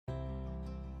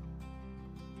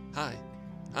Hi,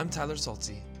 I'm Tyler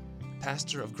Saltzy,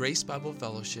 pastor of Grace Bible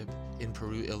Fellowship in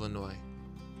Peru, Illinois.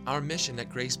 Our mission at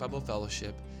Grace Bible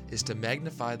Fellowship is to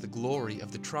magnify the glory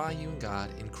of the triune God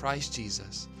in Christ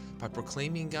Jesus by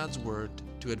proclaiming God's word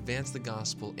to advance the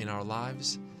gospel in our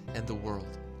lives and the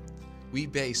world. We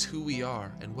base who we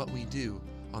are and what we do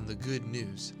on the good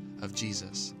news of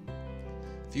Jesus.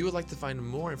 If you would like to find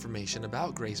more information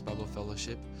about Grace Bible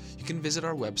Fellowship, you can visit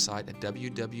our website at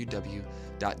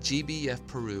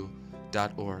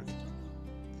www.gbfperu.org.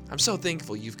 I'm so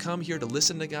thankful you've come here to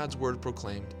listen to God's Word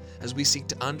proclaimed as we seek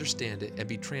to understand it and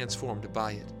be transformed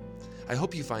by it. I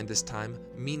hope you find this time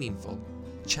meaningful,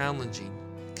 challenging,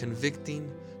 convicting,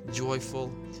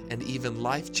 joyful, and even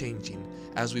life-changing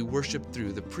as we worship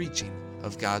through the preaching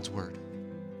of God's Word.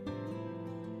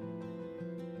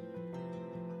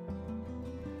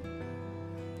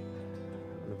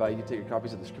 I invite you to take your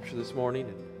copies of the scripture this morning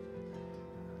and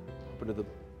open to the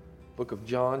book of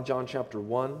John chapter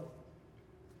 1.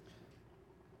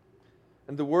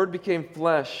 And the Word became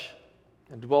flesh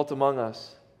and dwelt among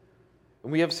us.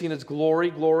 And we have seen His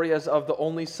glory as of the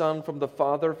only Son from the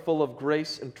Father, full of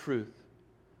grace and truth.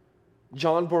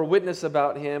 John bore witness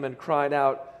about Him and cried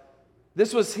out,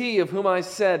 "This was He of whom I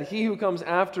said, 'He who comes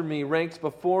after me ranks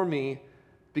before me,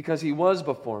 because He was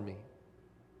before me.'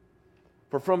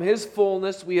 For from His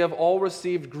fullness we have all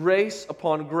received grace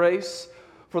upon grace.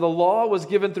 For the law was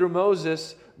given through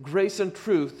Moses, grace and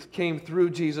truth came through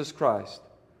Jesus Christ.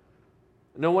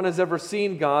 No one has ever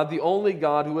seen God, the only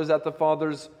God who is at the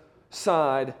Father's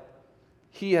side.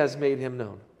 He has made Him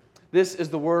known." This is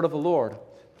the word of the Lord.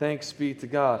 Thanks be to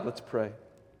God. Let's pray.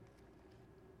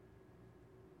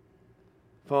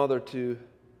 Father, to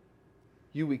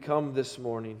You we come this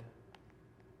morning,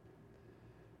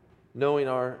 knowing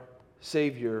our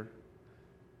Savior,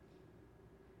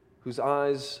 whose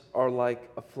eyes are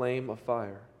like a flame of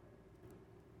fire,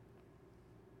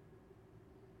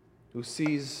 who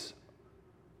sees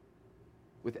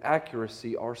with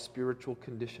accuracy our spiritual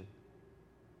condition.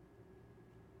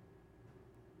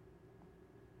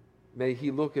 May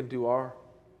He look into our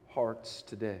hearts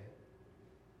today,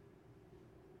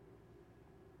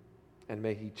 and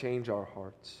may He change our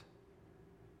hearts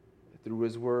through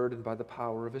His Word and by the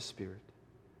power of His Spirit.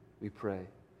 We pray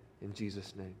in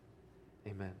Jesus' name.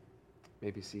 Amen. You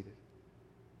may be seated.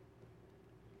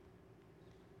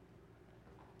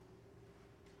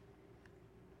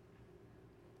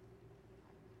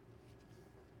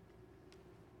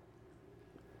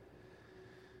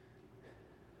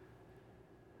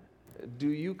 Do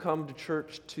you come to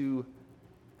church to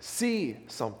see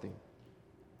something?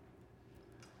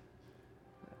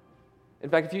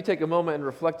 In fact, if you take a moment and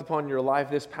reflect upon your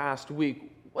life this past week,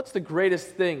 what's the greatest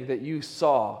thing that you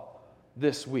saw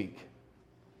this week?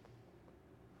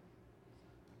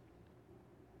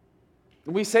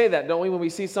 We say that, don't we, when we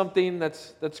see something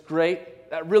that's great?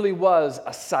 That really was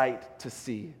a sight to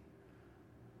see.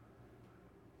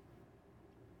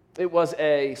 It was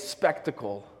a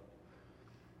spectacle.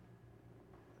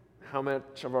 How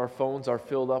much of our phones are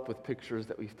filled up with pictures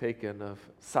that we've taken of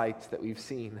sights that we've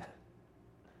seen?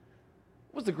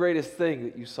 What was the greatest thing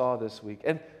that you saw this week?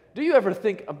 And do you ever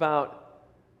think about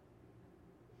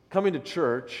coming to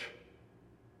church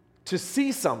to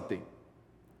see something?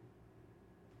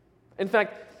 In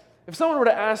fact, if someone were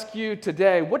to ask you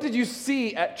today, what did you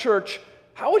see at church?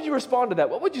 How would you respond to that?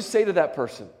 What would you say to that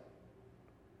person?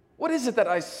 What is it that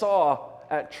I saw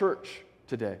at church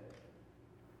today?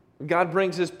 God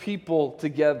brings His people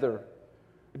together.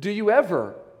 Do you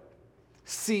ever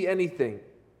see anything?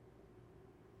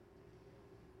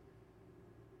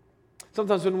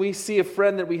 Sometimes when we see a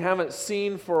friend that we haven't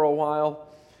seen for a while,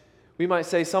 we might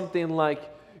say something like,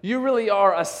 "You really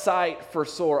are a sight for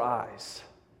sore eyes."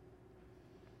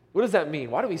 What does that mean?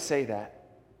 Why do we say that?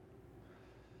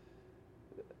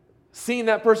 Seeing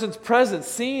that person's presence,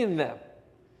 seeing them.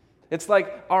 It's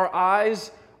like our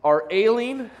eyes are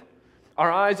ailing, our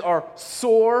eyes are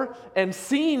sore, and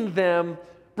seeing them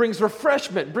brings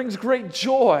refreshment, brings great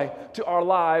joy to our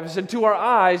lives and to our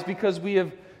eyes because we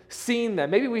have seen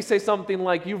them. Maybe we say something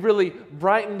like, "You really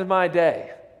brightened my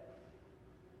day."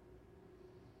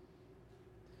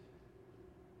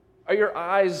 Are your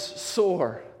eyes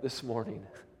sore this morning?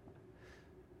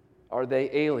 Are they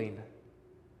ailing?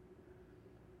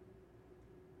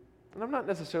 And I'm not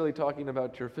necessarily talking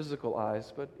about your physical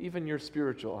eyes, but even your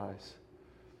spiritual eyes.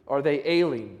 Are they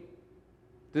ailing?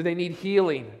 Do they need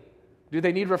healing? Do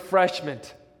they need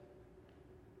refreshment?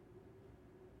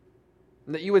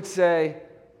 And that you would say,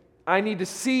 "I need to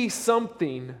see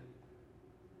something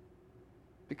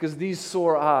because these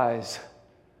sore eyes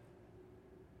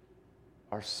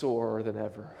are sorer than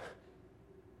ever."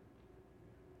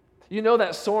 You know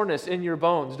that soreness in your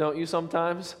bones, don't you,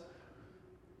 sometimes?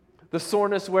 The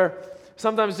soreness where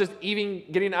sometimes just even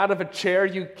getting out of a chair,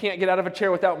 you can't get out of a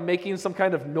chair without making some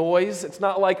kind of noise. It's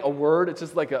not like a word, it's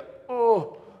just like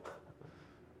oh.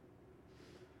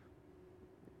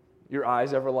 Your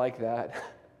eyes ever like that?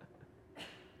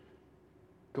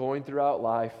 Going throughout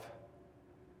life,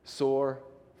 sore,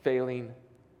 failing,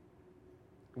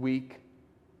 weak.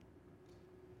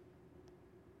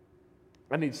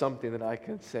 I need something that I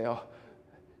can say, oh,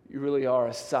 you really are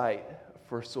a sight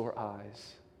for sore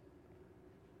eyes.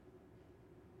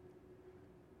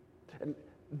 And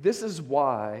this is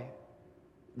why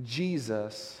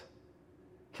Jesus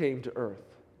came to earth.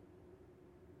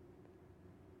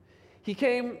 He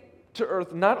came to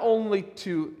earth not only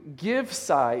to give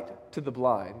sight to the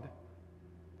blind,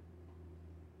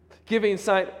 giving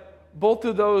sight both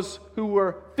to those who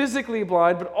were physically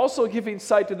blind, but also giving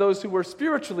sight to those who were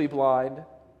spiritually blind.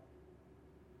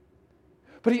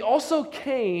 But he also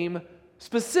came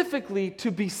specifically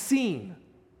to be seen.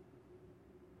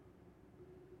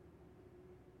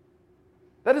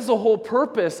 That is the whole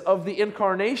purpose of the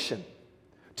incarnation,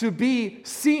 to be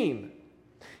seen.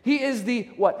 He is the,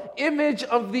 image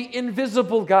of the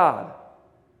invisible God.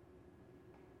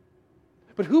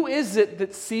 But who is it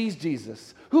that sees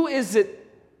Jesus? Who is it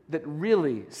that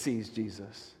really sees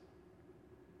Jesus?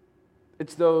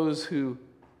 It's those who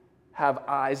have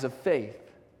eyes of faith.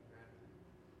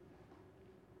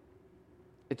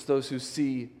 It's those who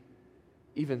see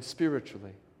even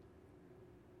spiritually.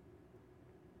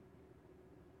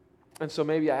 And so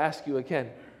maybe I ask you again,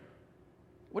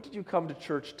 what did you come to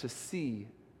church to see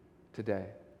today?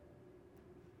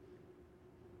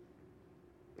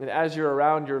 And as you're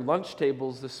around your lunch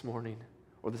tables this morning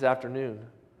or this afternoon,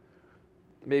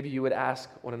 maybe you would ask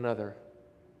one another,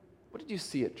 what did you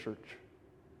see at church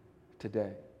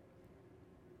today?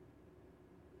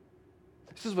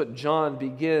 This is what John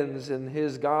begins in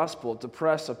his gospel to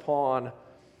press upon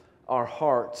our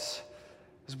hearts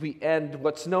as we end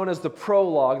what's known as the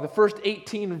prologue. The first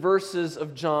 18 verses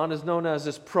of John is known as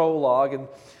this prologue, and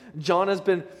John has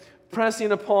been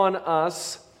pressing upon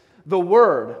us the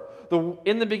Word.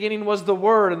 In the beginning was the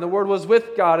Word, and the Word was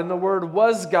with God, and the Word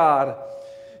was God.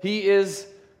 He is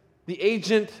the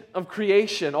agent of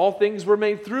creation. All things were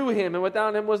made through Him, and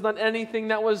without Him was not anything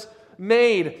that was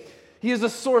made. He is the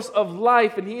source of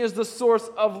life, and He is the source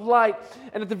of light.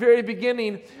 And at the very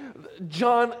beginning,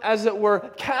 John, as it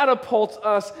were, catapults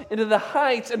us into the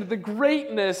heights, into the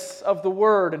greatness of the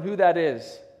Word and who that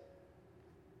is.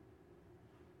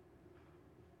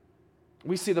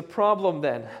 We see the problem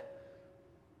then,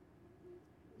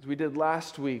 as we did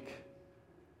last week.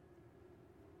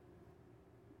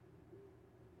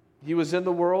 He was in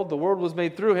the world was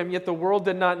made through Him, yet the world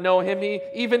did not know Him. He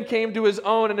even came to His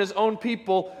own, and His own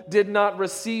people did not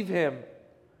receive Him.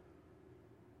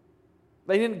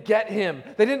 They didn't get Him.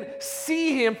 They didn't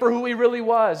see Him for who He really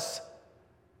was.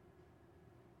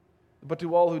 But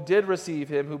to all who did receive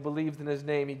Him, who believed in His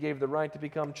name, He gave the right to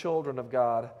become children of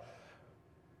God.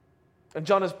 And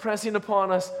John is pressing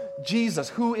upon us Jesus.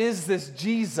 Who is this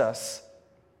Jesus?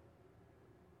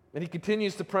 And he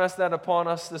continues to press that upon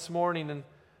us this morning in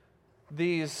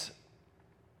these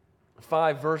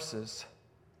 5 verses.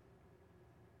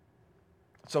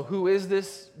 So who is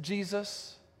this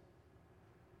Jesus?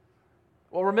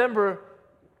 Well, remember,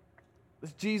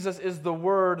 this Jesus is the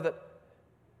Word that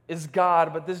is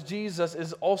God, but this Jesus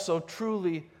is also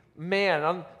truly man.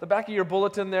 On the back of your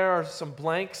bulletin there are some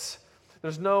blanks.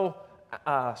 There's no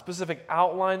specific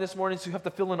outline this morning, so you have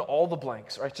to fill in all the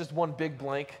blanks, right? It's just one big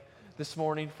blank this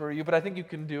morning for you, but I think you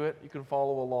can do it. You can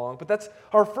follow along. But that's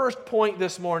our first point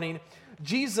this morning.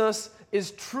 Jesus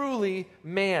is truly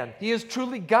man. He is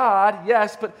truly God,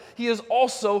 yes, but He is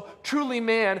also truly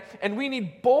man, and we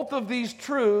need both of these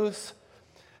truths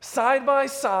side by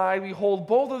side. We hold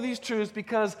both of these truths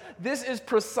because this is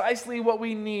precisely what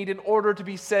we need in order to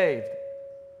be saved.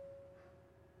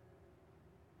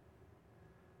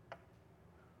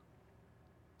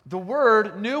 The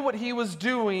Word knew what He was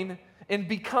doing in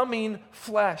becoming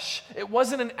flesh. It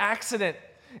wasn't an accident.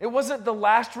 It wasn't the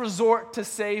last resort to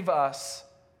save us.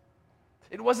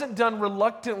 It wasn't done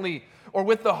reluctantly or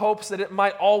with the hopes that it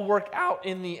might all work out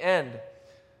in the end.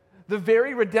 The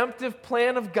very redemptive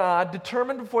plan of God,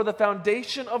 determined before the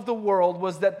foundation of the world,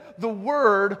 was that the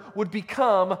Word would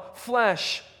become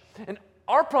flesh. And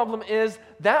our problem is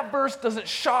that verse doesn't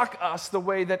shock us the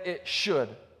way that it should.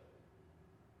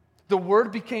 The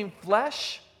Word became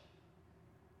flesh.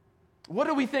 What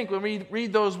do we think when we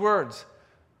read those words?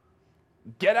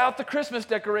 Get out the Christmas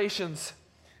decorations.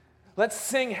 Let's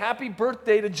sing happy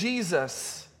birthday to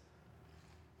Jesus.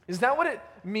 Is that what it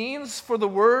means for the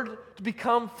Word to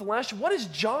become flesh? What is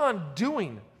John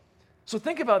doing? So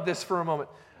think about this for a moment.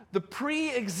 The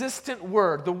pre-existent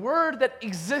Word, the Word that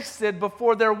existed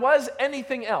before there was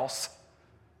anything else,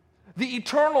 the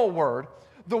eternal Word,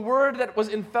 the Word that was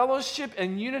in fellowship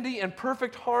and unity and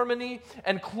perfect harmony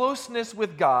and closeness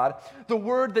with God, the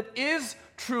Word that is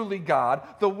truly God,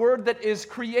 the Word that is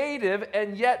creative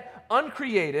and yet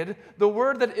uncreated, the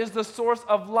Word that is the source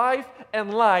of life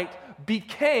and light,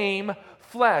 became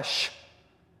flesh.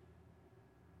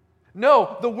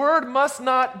 No, the Word must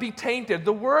not be tainted.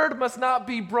 The Word must not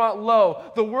be brought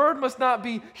low. The Word must not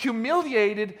be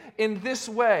humiliated in this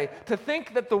way. To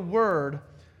think that the Word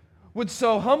would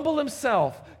so humble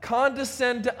himself,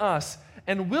 condescend to us,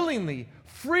 and willingly,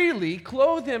 freely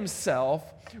clothe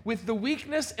himself with the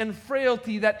weakness and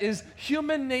frailty that is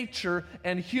human nature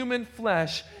and human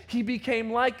flesh, he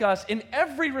became like us in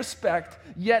every respect,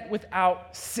 yet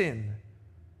without sin.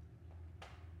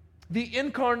 The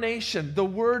incarnation, the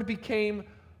Word became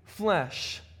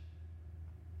flesh,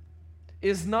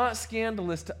 is not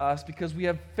scandalous to us because we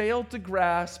have failed to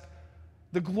grasp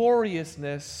the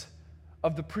gloriousness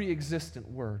of the pre-existent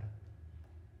Word.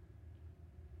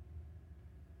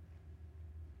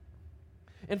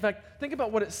 In fact, think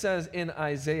about what it says in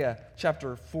Isaiah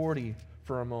chapter 40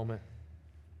 for a moment.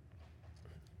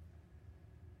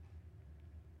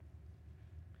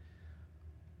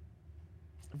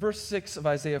 Verse 6 of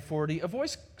Isaiah 40, a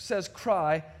voice says,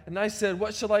 "Cry," and I said,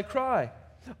 "What shall I cry?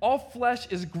 All flesh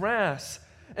is grass,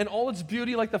 and all its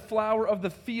beauty like the flower of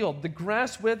the field. The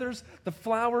grass withers, the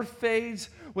flower fades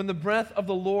when the breath of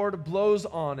the Lord blows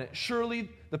on it. Surely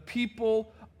the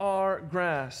people are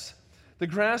grass. The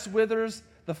grass withers,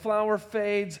 the flower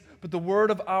fades, but the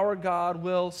word of our God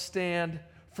will stand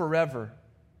forever."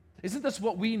 Isn't this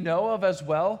what we know of as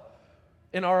well?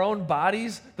 In our own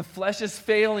bodies, the flesh is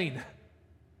failing.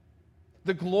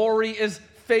 The glory is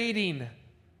fading.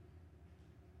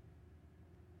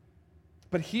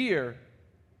 But here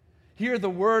the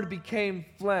Word became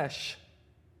flesh.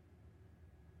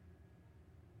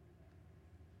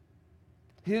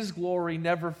 His glory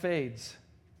never fades.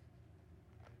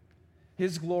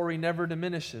 His glory never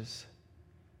diminishes.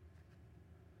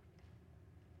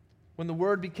 When the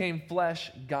Word became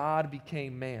flesh, God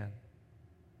became man.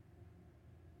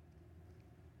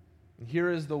 And here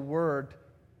is the Word,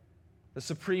 the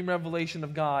supreme revelation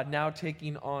of God, now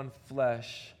taking on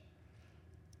flesh.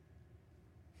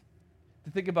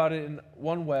 To think about it in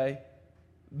one way,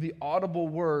 the audible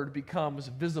Word becomes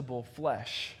visible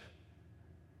flesh.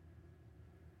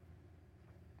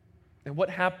 And what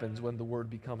happens when the Word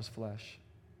becomes flesh?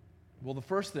 Well, the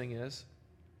first thing is,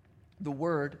 the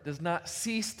Word does not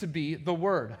cease to be the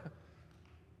Word.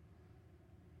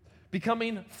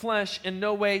 Becoming flesh in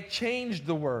no way changed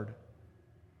the Word.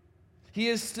 He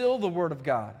is still the Word of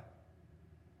God.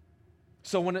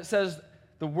 So when it says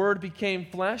the Word became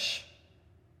flesh,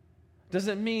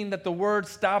 doesn't mean that the Word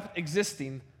stopped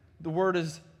existing. The Word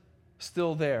is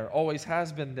still there, always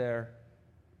has been there,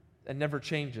 and never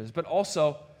changes. But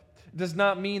also, does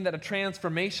not mean that a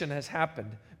transformation has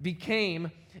happened. Became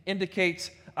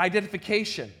indicates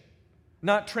identification,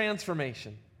 not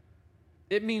transformation.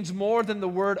 It means more than the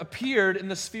Word appeared in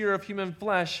the sphere of human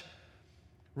flesh.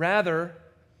 Rather,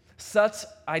 such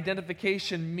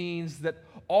identification means that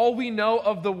all we know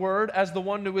of the Word as the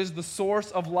one who is the source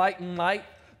of light and light,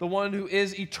 the one who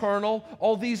is eternal,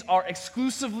 all these are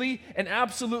exclusively and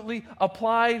absolutely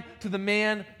applied to the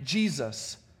man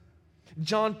Jesus.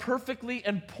 John perfectly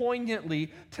and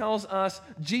poignantly tells us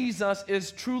Jesus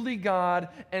is truly God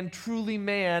and truly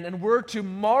man, and we're to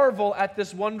marvel at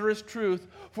this wondrous truth,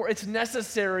 for it's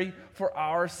necessary for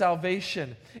our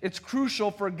salvation. It's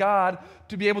crucial for God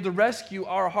to be able to rescue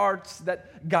our hearts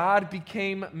that God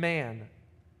became man.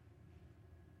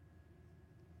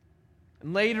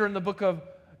 And later in the book of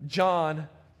John,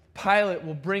 Pilate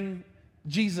will bring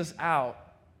Jesus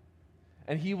out,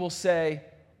 and he will say,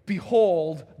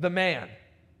 "Behold the man."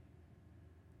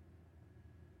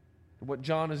 And what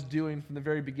John is doing from the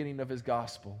very beginning of his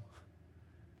gospel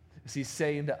is he's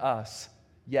saying to us,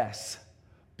 yes,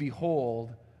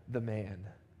 behold the man.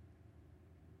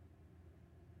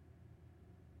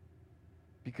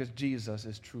 Because Jesus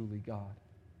is truly God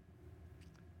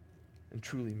and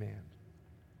truly man.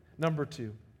 Number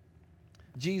 2,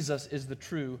 Jesus is the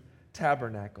true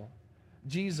tabernacle.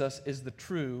 Jesus is the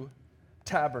true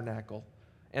tabernacle.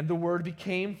 And the Word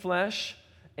became flesh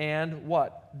and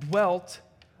what? Dwelt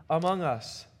among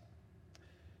us.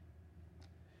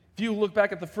 If you look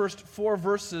back at the first 4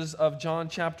 verses of John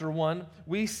chapter 1,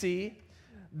 we see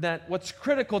that what's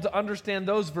critical to understand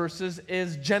those verses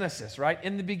is Genesis, right?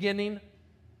 In the beginning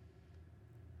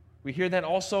We hear that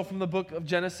also from the book of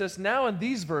Genesis. Now in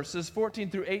these verses,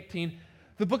 14 through 18,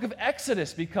 the book of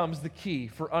Exodus becomes the key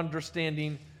for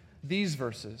understanding these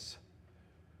verses.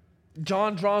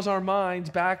 John draws our minds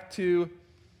back to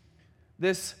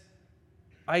this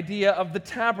idea of the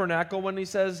tabernacle when he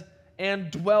says,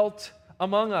 and dwelt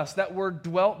among us. That word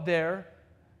dwelt there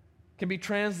can be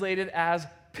translated as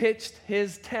pitched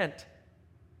his tent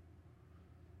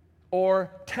or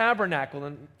tabernacle.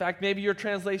 In fact, maybe your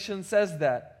translation says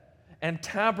that, and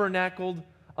tabernacled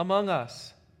among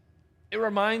us. It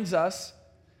reminds us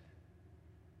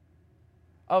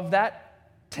of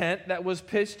that tent that was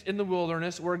pitched in the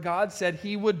wilderness where God said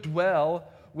he would dwell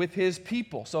with his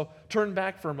people. So turn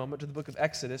back for a moment to the book of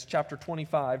Exodus, chapter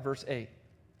 25, verse 8.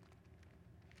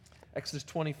 Exodus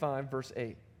 25, verse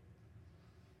 8.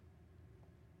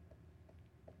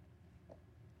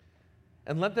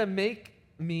 And let them make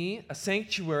me a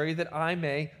sanctuary that I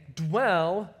may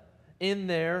dwell in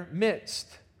their midst.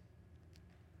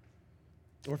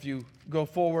 Or if you go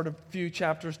forward a few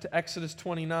chapters to Exodus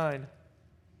 29,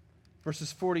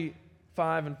 verses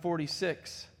 45 and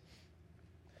 46.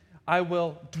 I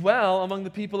will dwell among the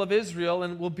people of Israel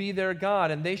and will be their God,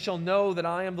 and they shall know that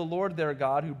I am the Lord their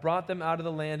God, who brought them out of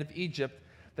the land of Egypt,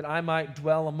 that I might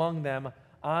dwell among them.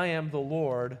 I am the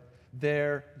Lord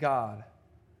their God.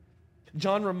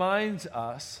 John reminds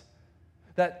us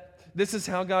that this is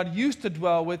how God used to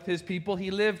dwell with his people.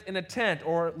 He lived in a tent,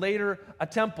 or later a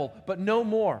temple, but no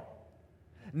more.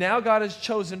 Now God has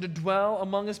chosen to dwell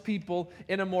among his people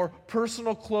in a more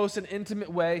personal, close, and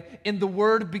intimate way in the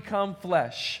Word become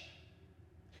flesh.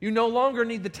 You no longer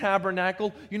need the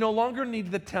tabernacle. You no longer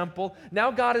need the temple. Now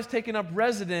God has taken up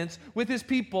residence with his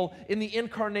people in the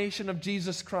incarnation of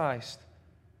Jesus Christ.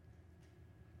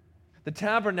 The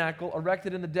tabernacle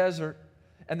erected in the desert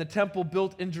and the temple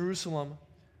built in Jerusalem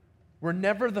were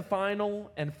never the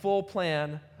final and full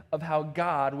plan of how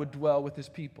God would dwell with his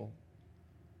people.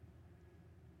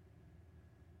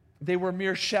 They were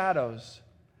mere shadows.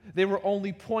 They were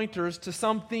only pointers to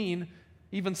something,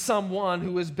 even someone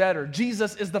who is better.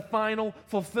 Jesus is the final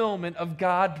fulfillment of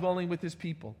God dwelling with his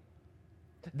people.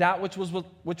 That which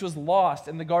was lost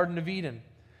in the Garden of Eden.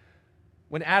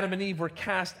 When Adam and Eve were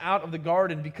cast out of the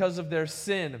garden because of their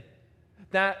sin.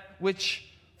 That which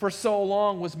for so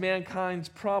long was mankind's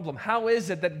problem. How is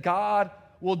it that God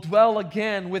will dwell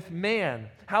again with man?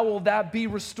 How will that be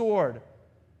restored?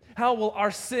 How will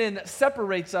our sin that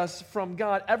separates us from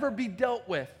God ever be dealt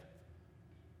with?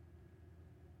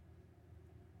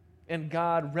 And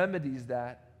God remedies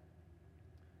that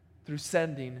through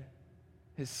sending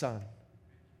his Son.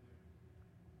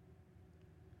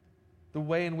 The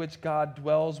way in which God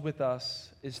dwells with us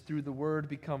is through the Word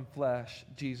become flesh,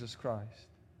 Jesus Christ.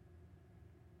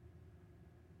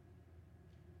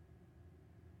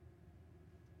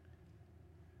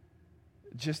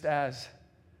 Just as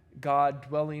God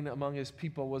dwelling among his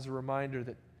people was a reminder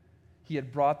that he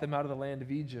had brought them out of the land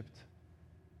of Egypt,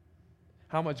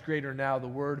 how much greater now the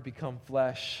Word become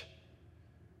flesh,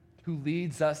 who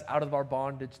leads us out of our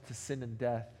bondage to sin and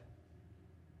death.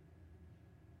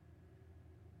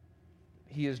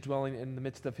 He is dwelling in the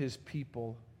midst of his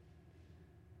people,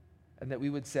 and that we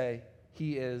would say,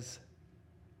 he is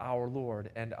our Lord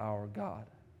and our God.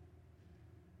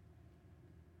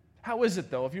 How is it,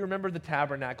 though, if you remember the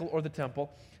tabernacle or the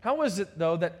temple, how is it,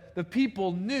 though, that the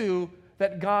people knew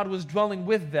that God was dwelling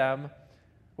with them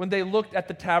when they looked at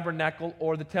the tabernacle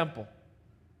or the temple?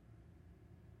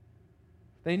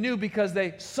 They knew because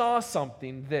they saw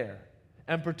something there,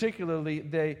 and particularly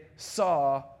they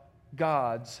saw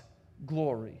God's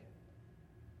glory.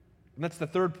 And that's the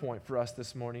third point for us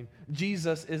this morning.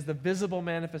 Jesus is the visible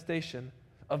manifestation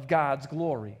of God's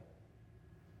glory.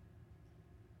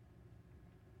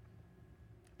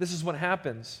 This is what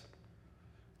happens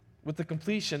with the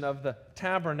completion of the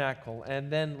tabernacle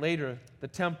and then later the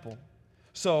temple.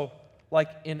 So, like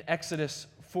in Exodus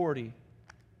 40,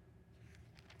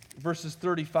 verses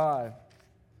 34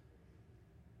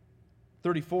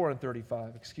 and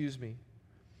 35,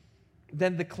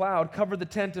 Then the cloud covered the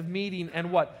tent of meeting,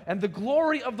 and what? And the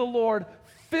glory of the Lord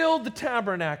filled the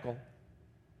tabernacle.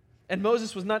 And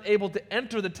Moses was not able to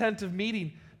enter the tent of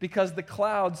meeting because the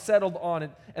cloud settled on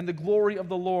it, and the glory of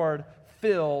the Lord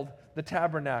filled the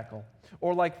tabernacle.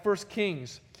 Or like 1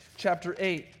 Kings chapter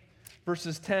 8,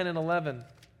 verses 10 and 11.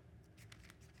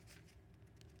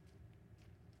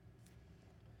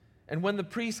 And when the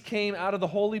priests came out of the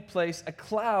holy place, a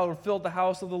cloud filled the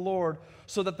house of the Lord,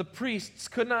 so that the priests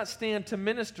could not stand to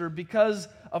minister because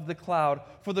of the cloud.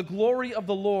 For the glory of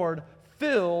the Lord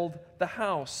filled the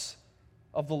house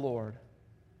of the Lord.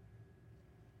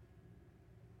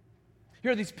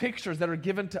 Here are these pictures that are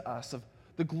given to us of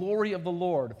the glory of the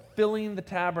Lord filling the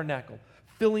tabernacle,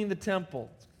 filling the temple.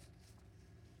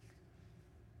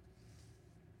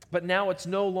 But now it's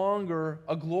no longer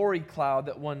a glory cloud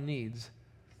that one needs,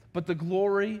 but the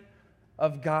glory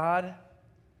of God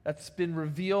that's been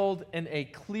revealed in a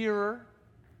clearer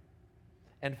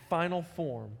and final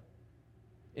form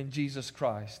in Jesus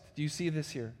Christ. Do you see this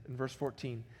here in verse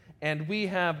 14? And we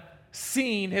have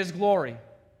seen his glory.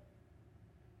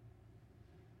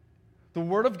 The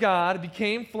Word of God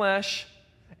became flesh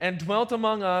and dwelt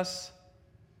among us,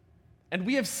 and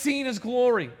we have seen his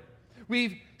glory.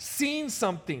 We've seen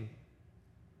something.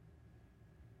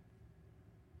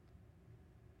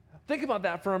 Think about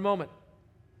that for a moment.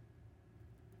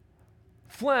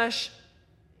 Flesh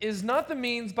is not the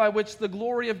means by which the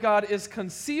glory of God is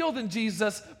concealed in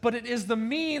Jesus, but it is the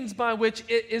means by which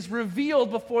it is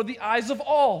revealed before the eyes of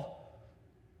all.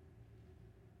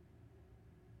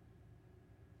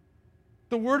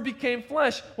 The Word became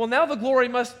flesh. Well, now the glory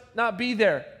must not be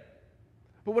there.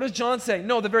 But what does John say?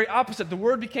 No, the very opposite. The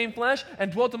Word became flesh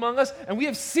and dwelt among us, and we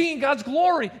have seen God's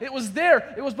glory. It was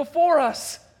there. It was before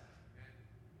us.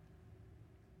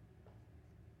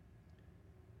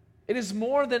 It is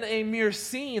more than a mere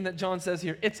seeing that John says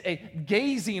here. It's a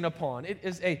gazing upon. It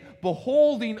is a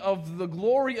beholding of the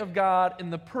glory of God in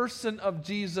the person of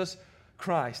Jesus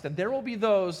Christ. And there will be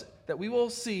those that we will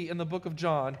see in the book of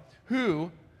John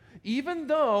who, even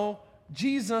though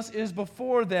Jesus is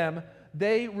before them,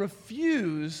 they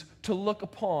refuse to look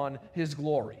upon his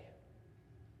glory.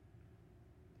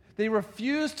 They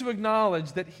refuse to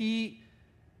acknowledge that he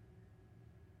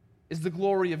is the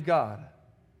glory of God.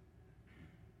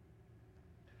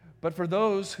 But for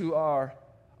those who are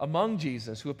among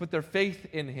Jesus, who have put their faith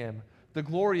in him, the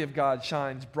glory of God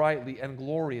shines brightly and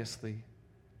gloriously.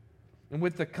 And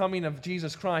with the coming of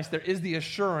Jesus Christ, there is the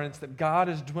assurance that God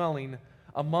is dwelling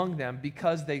among them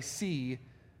because they see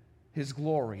his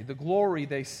glory. The glory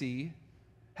they see,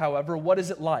 however, what is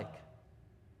it like?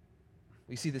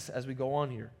 We see this as we go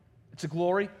on here. It's a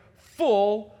glory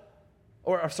full,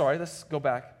 let's go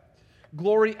back.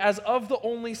 Glory as of the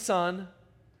only Son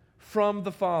from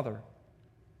the Father.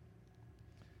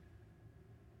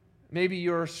 Maybe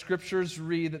your scriptures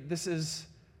read that this is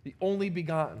the only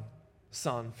begotten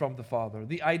Son from the Father.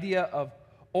 The idea of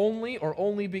only or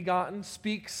only begotten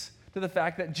speaks to the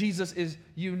fact that Jesus is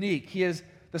unique. He is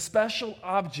the special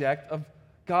object of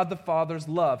God the Father's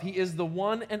love. He is the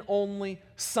one and only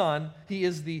Son. He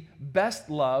is the best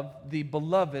loved, the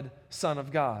beloved Son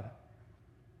of God.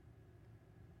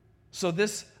 So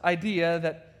this idea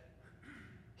that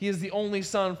he is the only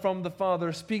Son from the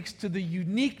Father speaks to the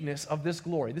uniqueness of this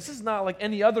glory. This is not like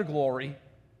any other glory.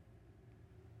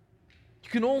 You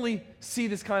can only see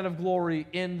this kind of glory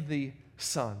in the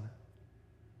Son.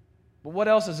 But what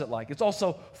else is it like? It's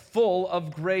also full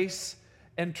of grace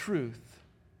and truth.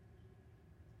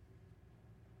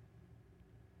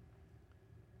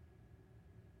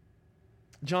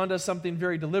 John does something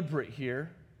very deliberate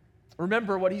here.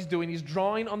 Remember what he's doing. He's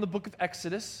drawing on the book of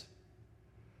Exodus.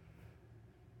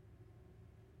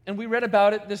 And we read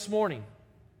about it this morning.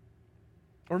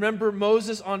 Remember,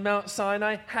 Moses on Mount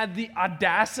Sinai had the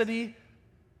audacity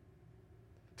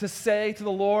to say to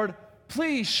the Lord,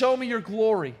 "Please show me your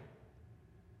glory."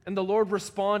 And the Lord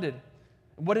responded.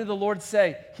 What did the Lord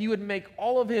say? He would make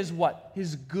all of his what?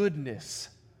 His goodness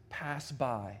pass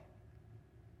by.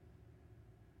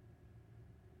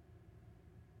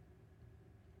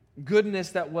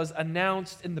 Goodness that was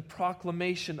announced in the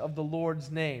proclamation of the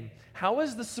Lord's name. How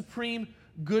is the supreme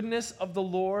goodness of the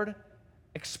Lord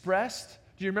expressed?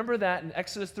 Do you remember that in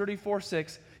Exodus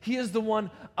 34:6? He is the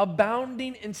one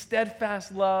abounding in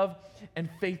steadfast love and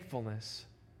faithfulness.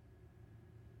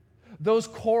 Those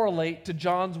correlate to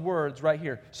John's words right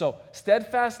here. So,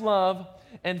 steadfast love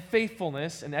and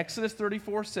faithfulness in Exodus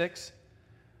 34:6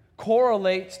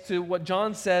 correlates to what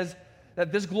John says,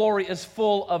 that this glory is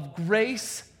full of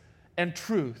grace and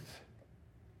truth.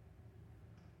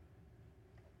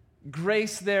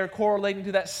 Grace there correlating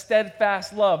to that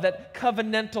steadfast love, that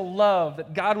covenantal love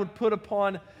that God would put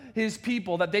upon his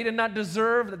people, that they did not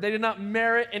deserve, that they did not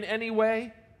merit in any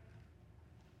way.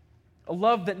 A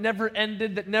love that never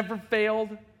ended, that never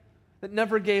failed, that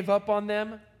never gave up on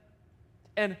them.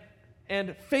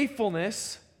 And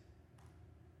faithfulness,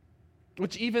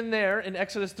 which even there in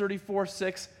Exodus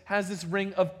 34:6 has this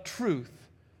ring of truth.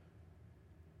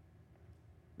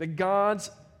 That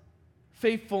God's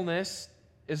faithfulness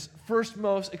is first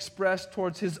most expressed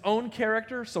towards his own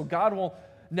character, so God will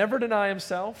never deny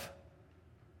himself.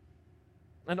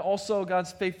 And also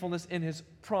God's faithfulness in his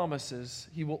promises.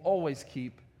 He will always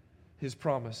keep his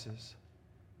promises.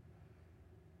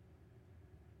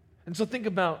 And so think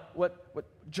about what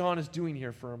John is doing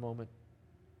here for a moment.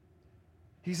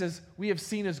 He says, we have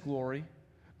seen his glory,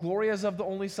 glory as of the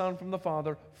only Son from the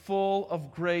Father, full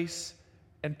of grace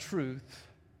and truth.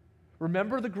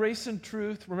 Remember the grace and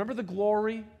truth. Remember the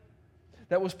glory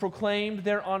that was proclaimed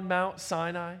there on Mount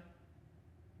Sinai.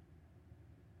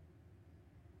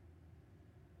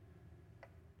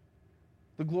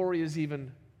 The glory is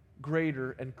even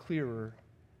greater and clearer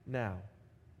now.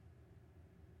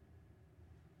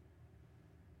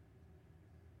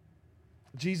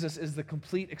 Jesus is the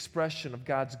complete expression of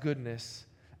God's goodness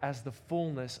as the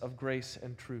fullness of grace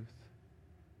and truth.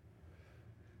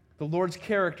 The Lord's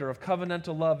character of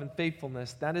covenantal love and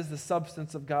faithfulness, that is the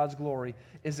substance of God's glory,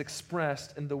 is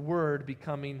expressed in the Word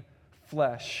becoming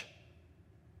flesh.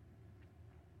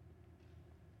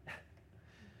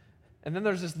 And then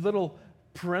there's this little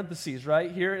parentheses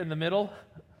right here in the middle.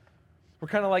 We're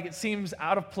kind of like it seems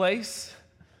out of place.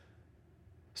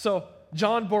 So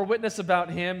John bore witness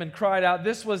about him and cried out,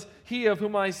 "This was he of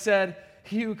whom I said,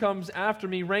 'He who comes after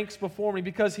me ranks before me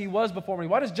because he was before me.'"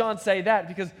 Why does John say that?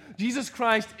 Because Jesus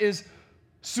Christ is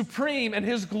supreme and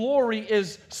his glory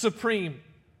is supreme.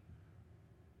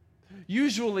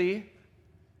 Usually,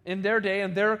 in their day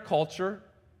and their culture,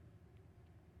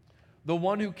 the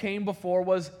one who came before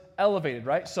was elevated,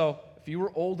 right? So if you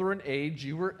were older in age,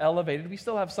 you were elevated. We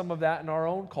still have some of that in our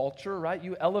own culture, right?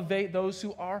 You elevate those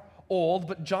who are old.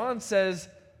 But John says,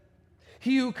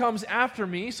 "He who comes after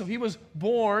me," so he was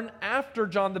born after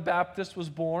John the Baptist was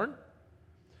born,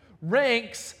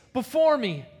 "ranks before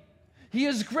me." He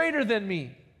is greater than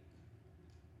me.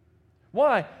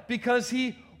 Why? Because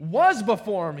he was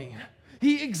before me.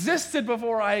 He existed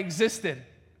before I existed.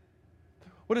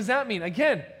 What does that mean?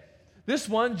 Again, this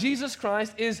one, Jesus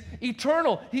Christ, is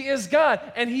eternal. He is God,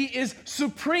 and he is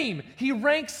supreme. He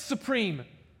ranks supreme.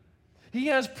 He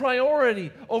has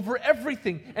priority over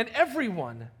everything and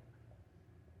everyone.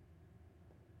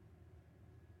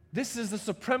 This is the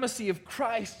supremacy of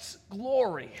Christ's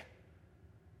glory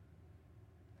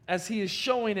as he is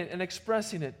showing it and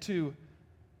expressing it to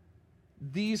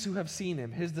these who have seen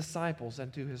him, his disciples,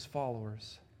 and to his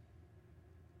followers.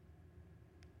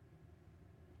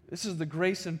 This is the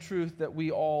grace and truth that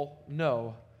we all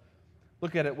know.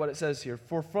 Look at it, what it says here.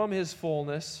 "For from his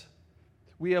fullness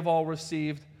we have all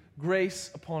received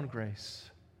grace upon grace."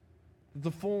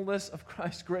 The fullness of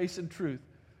Christ's grace and truth.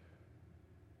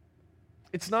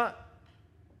 It's not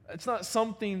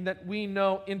something that we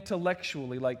know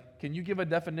intellectually, like, can you give a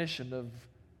definition of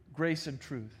grace and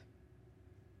truth?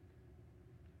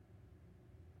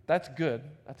 That's good.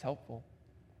 That's helpful.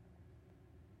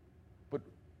 But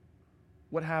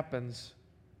what happens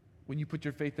when you put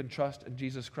your faith and trust in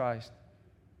Jesus Christ?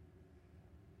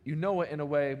 You know it in a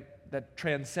way that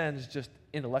transcends just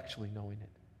intellectually knowing it.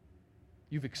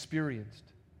 You've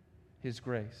experienced his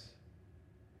grace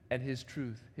and his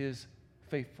truth, his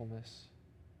faithfulness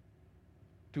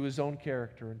to his own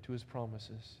character and to his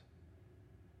promises.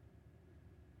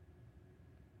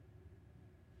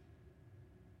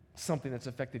 Something that's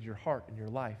affected your heart and your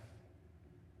life.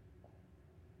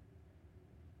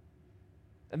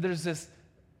 And there's this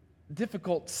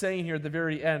difficult saying here at the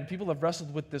very end. People have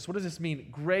wrestled with this. What does this mean?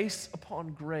 Grace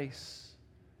upon grace.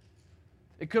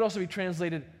 It could also be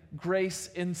translated grace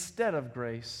instead of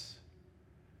grace.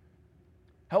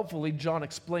 Helpfully, John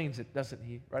explains it, doesn't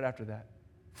he, right after that?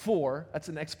 For, that's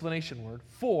an explanation word.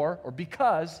 For, or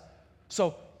because.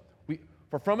 So,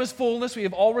 for from his fullness we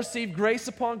have all received grace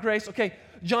upon grace. Okay,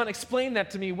 John, explain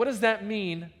that to me. What does that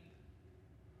mean?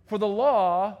 For the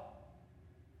law,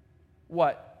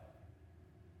 what?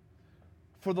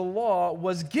 For the law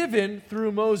was given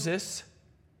through Moses.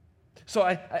 So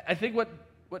I think what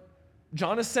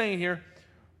John is saying here,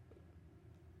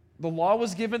 the law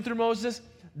was given through Moses.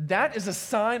 That is a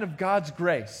sign of God's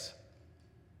grace.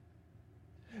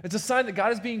 It's a sign that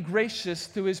God is being gracious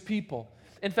to his people.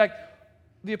 In fact,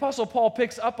 the Apostle Paul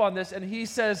picks up on this and he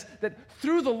says that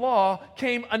through the law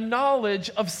came a knowledge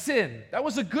of sin. That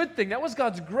was a good thing. That was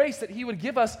God's grace that he would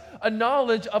give us a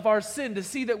knowledge of our sin to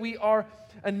see that we are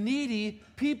a needy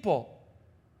people.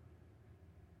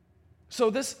 So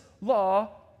this law,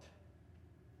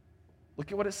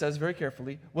 look at what it says very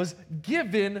carefully, was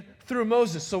given through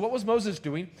Moses. So what was Moses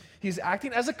doing? He's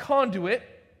acting as a conduit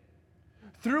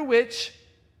through which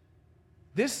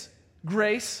this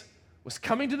grace was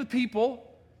coming to the people,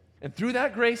 and through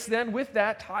that grace then, with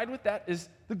that, tied with that, is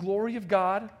the glory of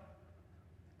God.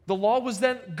 The law was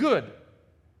then good,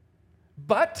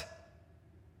 but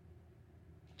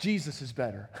Jesus is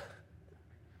better.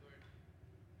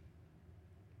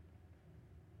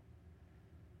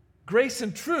 Grace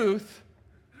and truth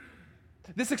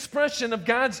This expression of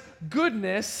God's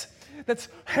goodness that's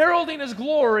heralding his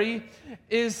glory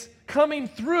is coming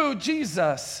through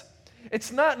Jesus.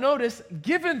 It's not, notice,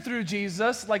 given through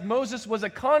Jesus, like Moses was a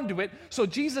conduit. So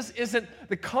Jesus isn't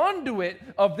the conduit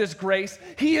of this grace.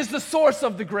 He is the source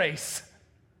of the grace.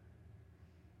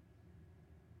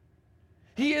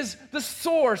 He is the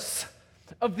source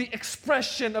of the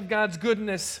expression of God's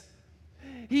goodness.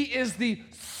 He is the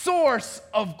source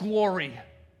of glory.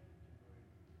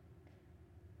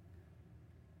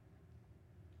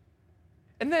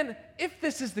 And then, if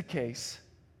this is the case,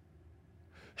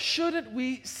 shouldn't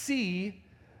we see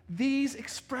these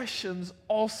expressions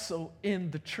also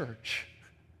in the church?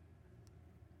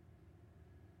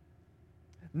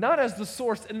 Not as the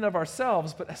source in and of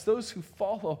ourselves, but as those who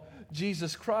follow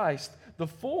Jesus Christ, the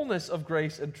fullness of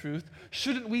grace and truth.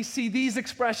 Shouldn't we see these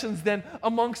expressions then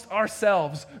amongst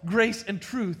ourselves, grace and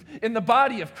truth, in the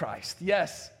body of Christ?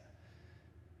 Yes.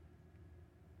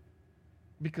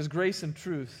 Because grace and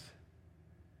truth,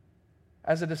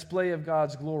 as a display of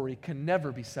God's glory, can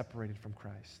never be separated from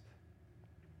Christ.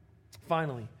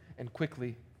 Finally and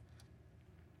quickly,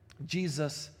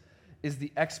 Jesus is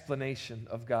the explanation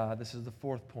of God. This is the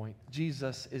fourth point.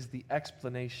 Jesus is the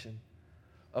explanation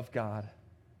of God.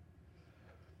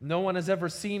 No one has ever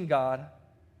seen God.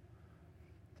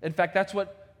 In fact, that's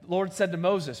what the Lord said to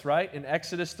Moses, right? In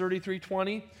Exodus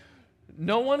 33:20.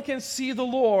 No one can see the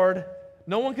Lord,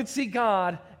 no one can see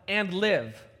God and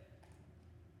live.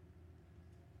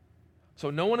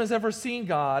 So no one has ever seen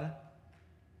God,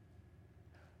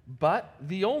 but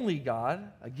the only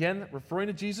God, again, referring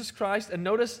to Jesus Christ. And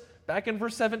notice back in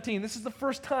verse 17, this is the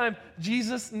first time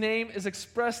Jesus' name is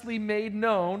expressly made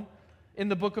known in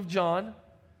the book of John.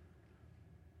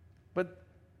 But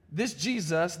this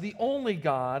Jesus, the only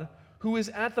God, who is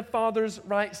at the Father's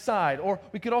right side, or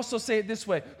we could also say it this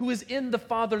way, who is in the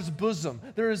Father's bosom.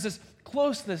 There is this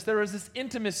closeness, there is this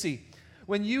intimacy.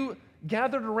 When you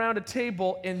gathered around a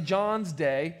table in John's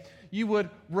day, you would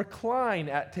recline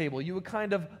at table. You would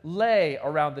kind of lay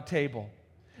around the table.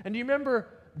 And do you remember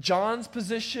John's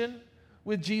position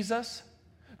with Jesus?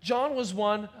 John was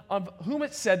one of whom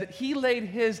it said that he laid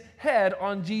his head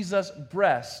on Jesus'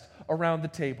 breast around the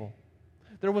table.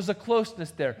 There was a closeness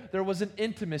there. There was an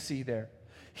intimacy there.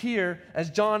 Here,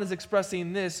 as John is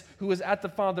expressing this, who is at the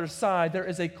Father's side, there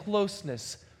is a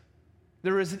closeness.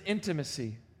 There is an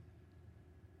intimacy.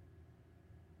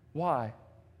 Why?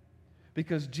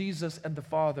 Because Jesus and the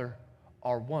Father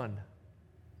are one.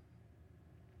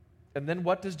 And then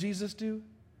what does Jesus do?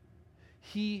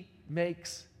 He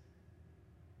makes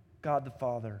God the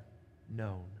Father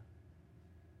known.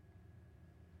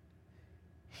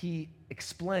 He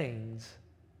explains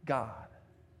God.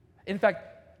 In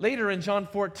fact, later in John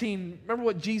 14,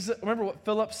 remember what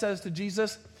Philip says to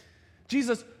Jesus?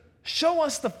 Jesus, show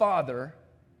us the Father,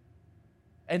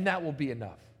 and that will be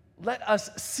enough. Let us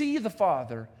see the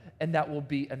Father, and that will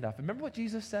be enough. Remember what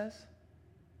Jesus says?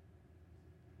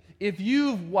 If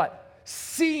you've what?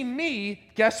 Seen me,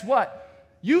 guess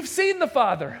what? You've seen the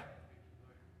Father.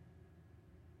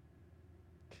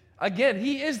 Again,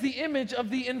 he is the image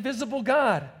of the invisible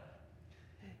God.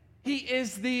 He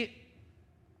is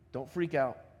don't freak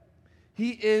out,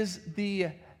 he is the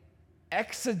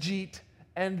exegete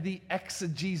and the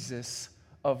exegesis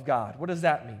of God. What does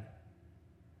that mean?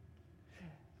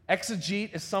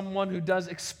 Exegete is someone who does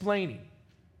explaining.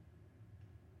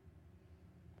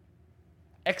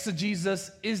 Exegesis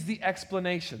is the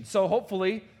explanation. So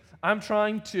hopefully, I'm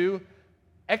trying to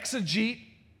exegete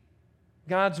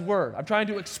God's word. I'm trying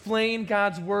to explain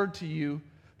God's word to you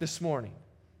this morning.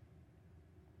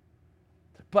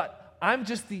 But I'm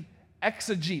just the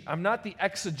exegete. I'm not the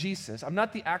exegesis. I'm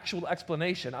not the actual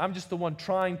explanation. I'm just the one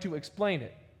trying to explain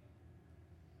it.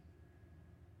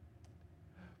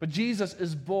 But Jesus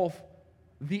is both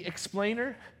the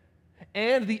explainer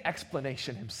and the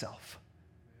explanation himself.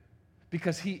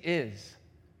 Because he is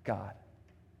God.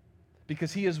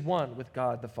 Because he is one with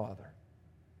God the Father.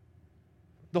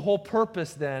 The whole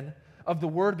purpose then of the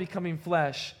Word becoming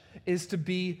flesh is to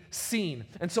be seen.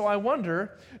 And so I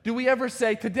wonder, do we ever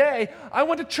say, today I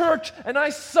went to church and I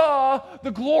saw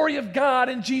the glory of God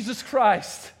in Jesus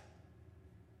Christ?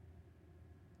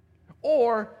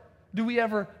 Or do we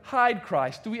ever hide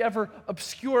Christ? Do we ever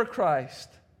obscure Christ?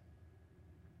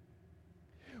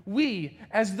 We,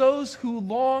 as those who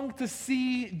long to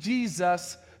see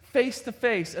Jesus face to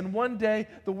face, and one day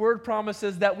the Word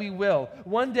promises that we will.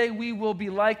 One day we will be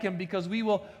like him because we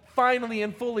will finally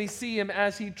and fully see him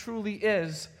as he truly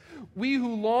is. We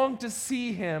who long to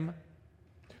see him,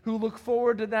 who look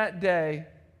forward to that day,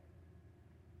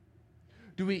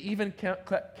 do we even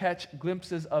catch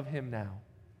glimpses of him now?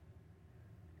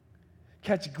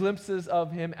 Catch glimpses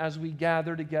of him as we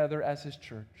gather together as his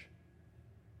church.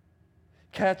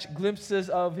 Catch glimpses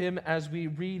of him as we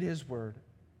read his word.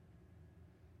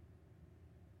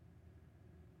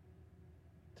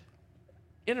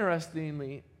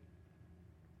 Interestingly,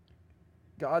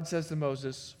 God says to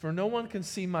Moses, "For no one can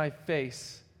see my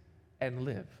face and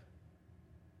live."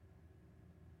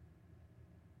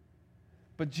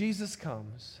 But Jesus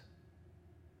comes,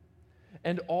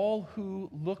 and all who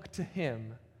look to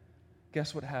him,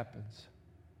 guess what happens?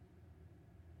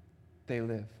 They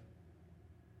live.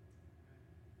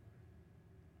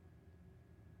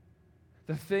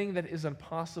 The thing that is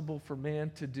impossible for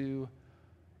man to do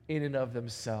in and of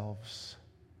themselves,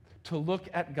 to look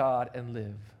at God and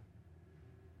live.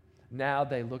 Now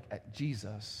they look at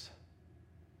Jesus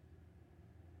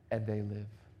and they live.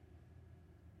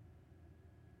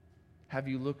 Have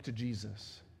you looked to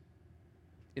Jesus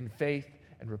in faith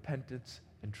and repentance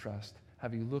and trust?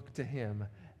 Have you looked to him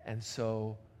and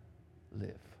so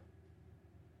live?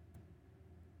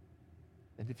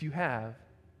 And if you have,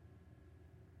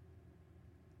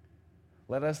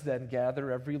 let us then gather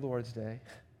every Lord's Day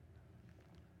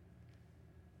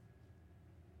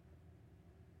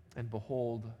and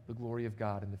behold the glory of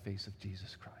God in the face of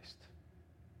Jesus Christ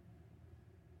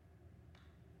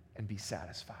and be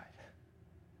satisfied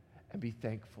and be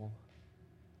thankful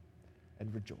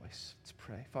and rejoice. Let's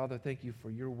pray. Father, thank you for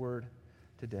your word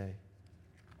today.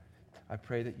 I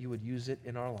pray that you would use it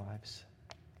in our lives.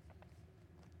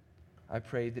 I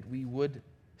pray that we would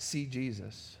see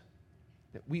Jesus,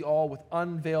 that we all with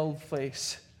unveiled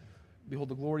face behold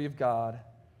the glory of God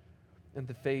in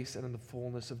the face and in the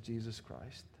fullness of Jesus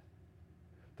Christ,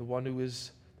 the one who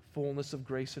is the fullness of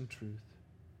grace and truth.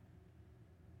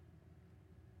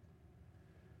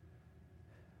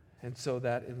 And so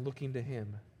that in looking to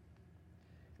him,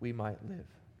 we might live.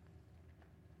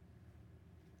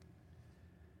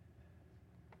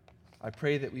 I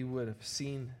pray that we would have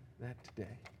seen that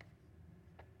today.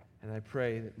 And I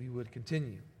pray that we would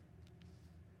continue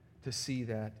to see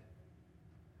that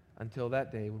until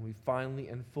that day when we finally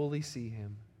and fully see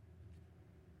him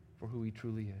for who he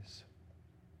truly is.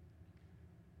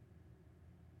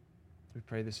 We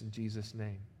pray this in Jesus'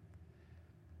 name.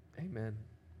 Amen.